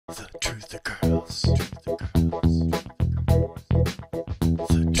Hi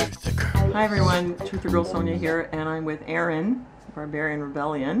everyone, Truth or Girl Sonia here, and I'm with Aaron, Barbarian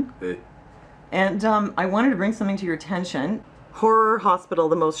Rebellion. Hey. And I wanted to bring something to your attention. Horror Hospital,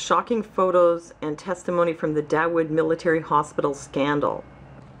 the most shocking photos and testimony from the Dawood Military Hospital scandal.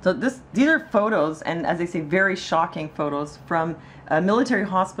 So these are photos, and as they say, very shocking photos from a military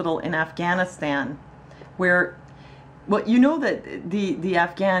hospital in Afghanistan, where, well, you know that the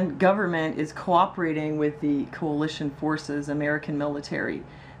Afghan government is cooperating with the coalition forces, American military,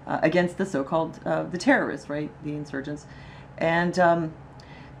 against the so-called the terrorists, right, the insurgents. And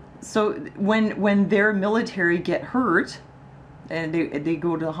so when their military get hurt and they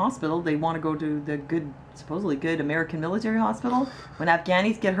go to the hospital, they want to go to the supposedly good American military hospital. When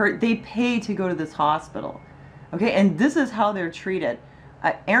Afghanis get hurt, they pay to go to this hospital. Okay, and this is how they're treated.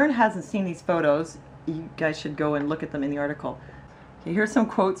 Aaron hasn't seen these photos. You guys should go and look at them in the article. Okay, here's some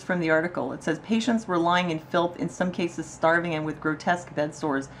quotes from the article. It says, patients were lying in filth, in some cases starving and with grotesque bed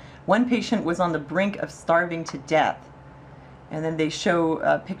sores. One patient was on the brink of starving to death. And then they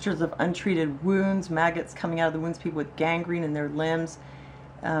show pictures of untreated wounds, maggots coming out of the wounds, people with gangrene in their limbs.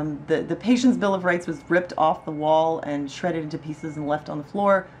 The patient's Bill of Rights was ripped off the wall and shredded into pieces and left on the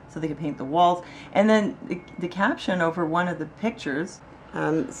floor so they could paint the walls. And then the caption over one of the pictures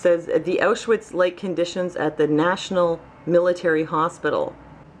says, the Auschwitz-like conditions at the National Military Hospital.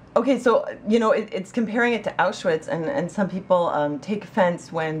 Okay, so, you know, it's comparing it to Auschwitz, and some people take offense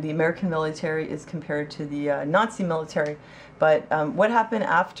when the American military is compared to the Nazi military. But what happened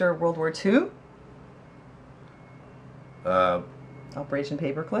after World War II? Operation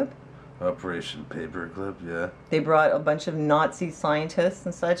Paperclip? Operation Paperclip, yeah. They brought a bunch of Nazi scientists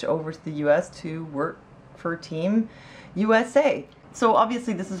and such over to the U.S. to work for Team USA. So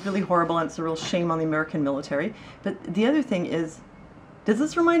obviously this is really horrible, and it's a real shame on the American military. But the other thing is, does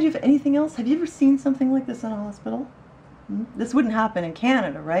this remind you of anything else? Have you ever seen something like this in a hospital? This wouldn't happen in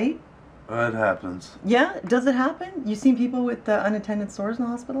Canada, right? It happens. Yeah? Does it happen? You seen people with unattended sores in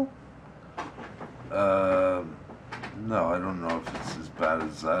the hospital? No, I don't know if it's as bad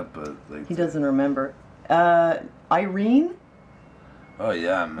as that, but like... He doesn't remember. Irene? Oh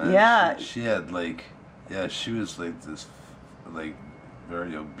yeah, man. Yeah. She had like... Yeah, she was like this, like,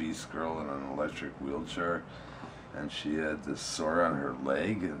 very obese girl in an electric wheelchair. And she had this sore on her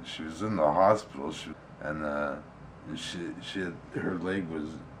leg, and she was in the hospital. Her leg was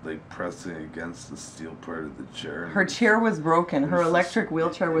like pressing against the steel part of the chair. Her chair was broken. Her electric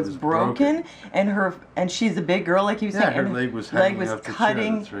wheelchair was broken, and she's a big girl, like you said. Yeah, her leg was hanging off the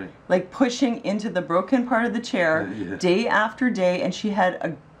cutting, chair, that's right. like pushing into the broken part of the chair day after day, and she had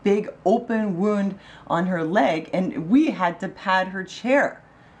a big open wound on her leg, and we had to pad her chair.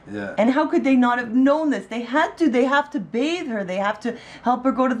 Yeah. And how could they not have known this? They had to. They have to bathe her. They have to help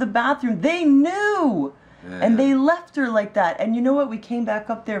her go to the bathroom. They knew. Yeah. And they left her like that. And you know what? We came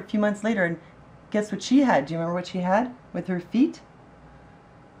back up there a few months later, and guess what she had? Do you remember what she had with her feet?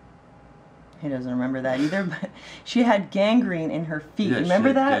 He doesn't remember that either, but she had gangrene in her feet. Yeah,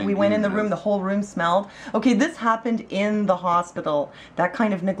 remember that? We went in the room, the whole room smelled. Okay, this happened in the hospital. That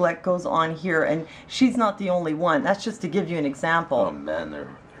kind of neglect goes on here, and she's not the only one. That's just to give you an example. Oh man, they're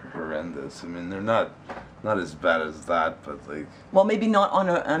horrendous. I mean, they're not as bad as that, but like... Well, maybe not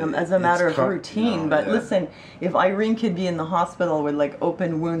as a matter of routine, but listen, if Irene could be in the hospital with like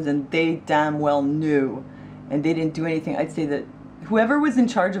open wounds and they damn well knew, and they didn't do anything, I'd say that whoever was in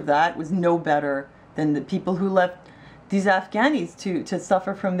charge of that was no better than the people who left these Afghanis to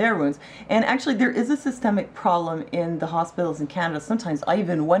suffer from their wounds. And actually, there is a systemic problem in the hospitals in Canada. Sometimes I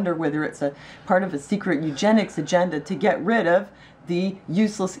even wonder whether it's a part of a secret eugenics agenda to get rid of the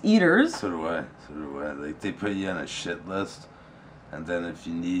useless eaters. So do I. Like, they put you on a shit list, and then if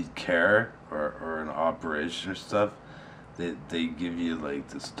you need care or an operation or stuff, they give you like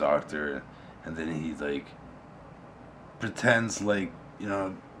this doctor, and then he like pretends like, you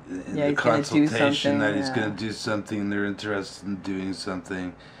know, in the consultation that he's going to do something, they're interested in doing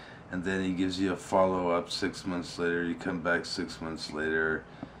something, and then he gives you a follow-up 6 months later, you come back 6 months later,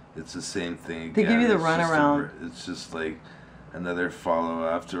 it's the same thing again. They give you the runaround. It's just like another follow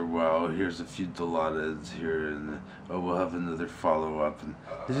after a while, here's a few Dilaudids here, and oh, we'll have another follow-up, and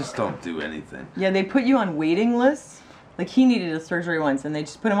they just don't do anything. Yeah, they put you on waiting lists. Like, he needed a surgery once, and they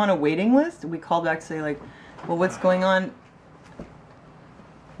just put him on a waiting list. We called back to say, like, well, what's going on?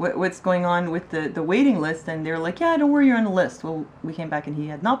 What's going on with the waiting list? And they were like, yeah, don't worry, you're on the list. Well, we came back and he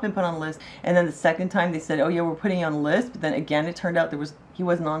had not been put on the list. And then the second time they said, oh yeah, we're putting you on the list. But then again, it turned out he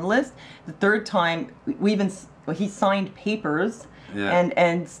wasn't on the list. The third time, he signed papers,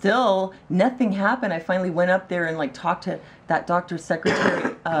 and still nothing happened. I finally went up there and like talked to that doctor's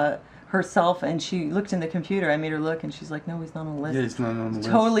secretary. Her herself, and she looked in the computer. I made her look, and she's like, no, he's not on the list. Yeah, he's not on the list.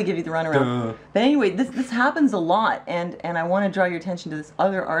 Totally give you the runaround. But anyway, this happens a lot, and I want to draw your attention to this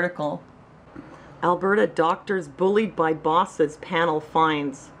other article. Alberta doctors bullied by bosses, panel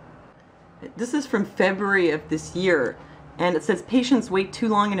finds. This is from February of this year, and it says patients wait too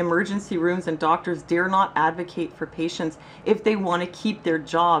long in emergency rooms and doctors dare not advocate for patients if they want to keep their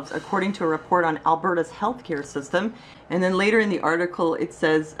jobs, according to a report on Alberta's healthcare system. And then later in the article it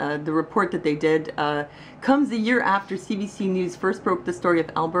says the report that they did comes a year after CBC News first broke the story of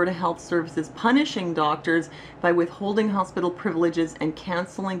Alberta Health Services punishing doctors by withholding hospital privileges and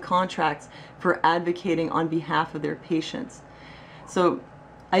cancelling contracts for advocating on behalf of their patients. So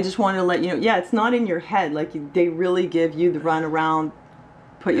I just wanted to let you know, yeah, it's not in your head. Like, they really give you the run around,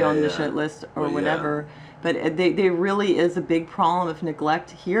 put you on the shit list or whatever. But there really is a big problem of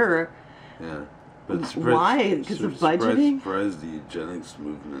neglect here. Yeah. But why? Because of budgeting? Surprised the eugenics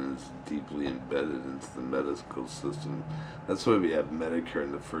movement is deeply embedded into the medical system. That's why we have Medicare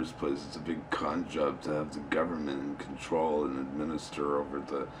in the first place. It's a big con job to have the government in control and administer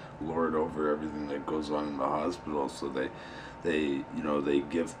lord over everything that goes on in the hospital. So they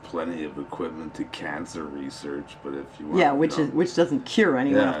give plenty of equipment to cancer research, but if you want, which doesn't cure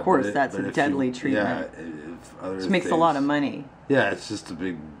anyone, of course. That's a deadly treatment. Which makes a lot of money. Yeah, it's just a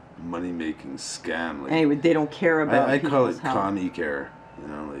big money-making scam. Like, anyway, they don't care about. I call it commie care. You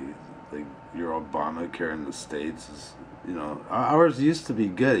know, like your Obamacare in the States is. You know, ours used to be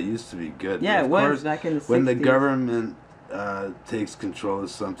good. It used to be good. Yeah, it was back in the 60s. When the government takes control of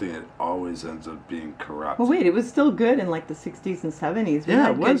something, it always ends up being corrupt. Well, wait, it was still good in like the 60s and 70s. We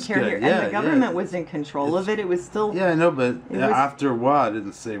had good care here, and the government was in control of it. It was still. Yeah, I know, but after a while, I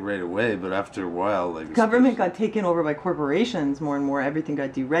didn't say right away, but after a while, like government got taken over by corporations more and more. Everything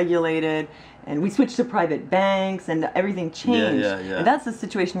got deregulated, and we switched to private banks, and everything changed. Yeah. And that's the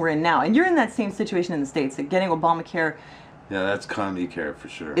situation we're in now. And you're in that same situation in the States. Like getting Obamacare. Yeah, that's commie care for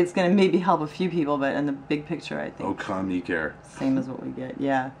sure. It's going to maybe help a few people, but in the big picture, I think. Oh, commie care. Same as what we get,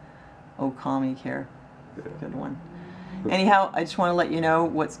 yeah. Oh, commie care. Good one. Anyhow, I just want to let you know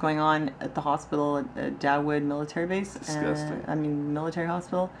what's going on at the hospital at Dawood Military Base. Disgusting. Military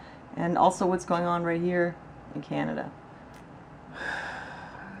Hospital. And also what's going on right here in Canada.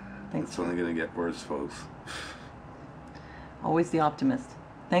 Thanks. It's only going to get worse, folks. Always the optimist.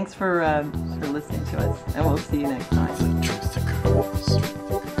 Thanks for listening to us, and we'll see you next time. The truth occurs.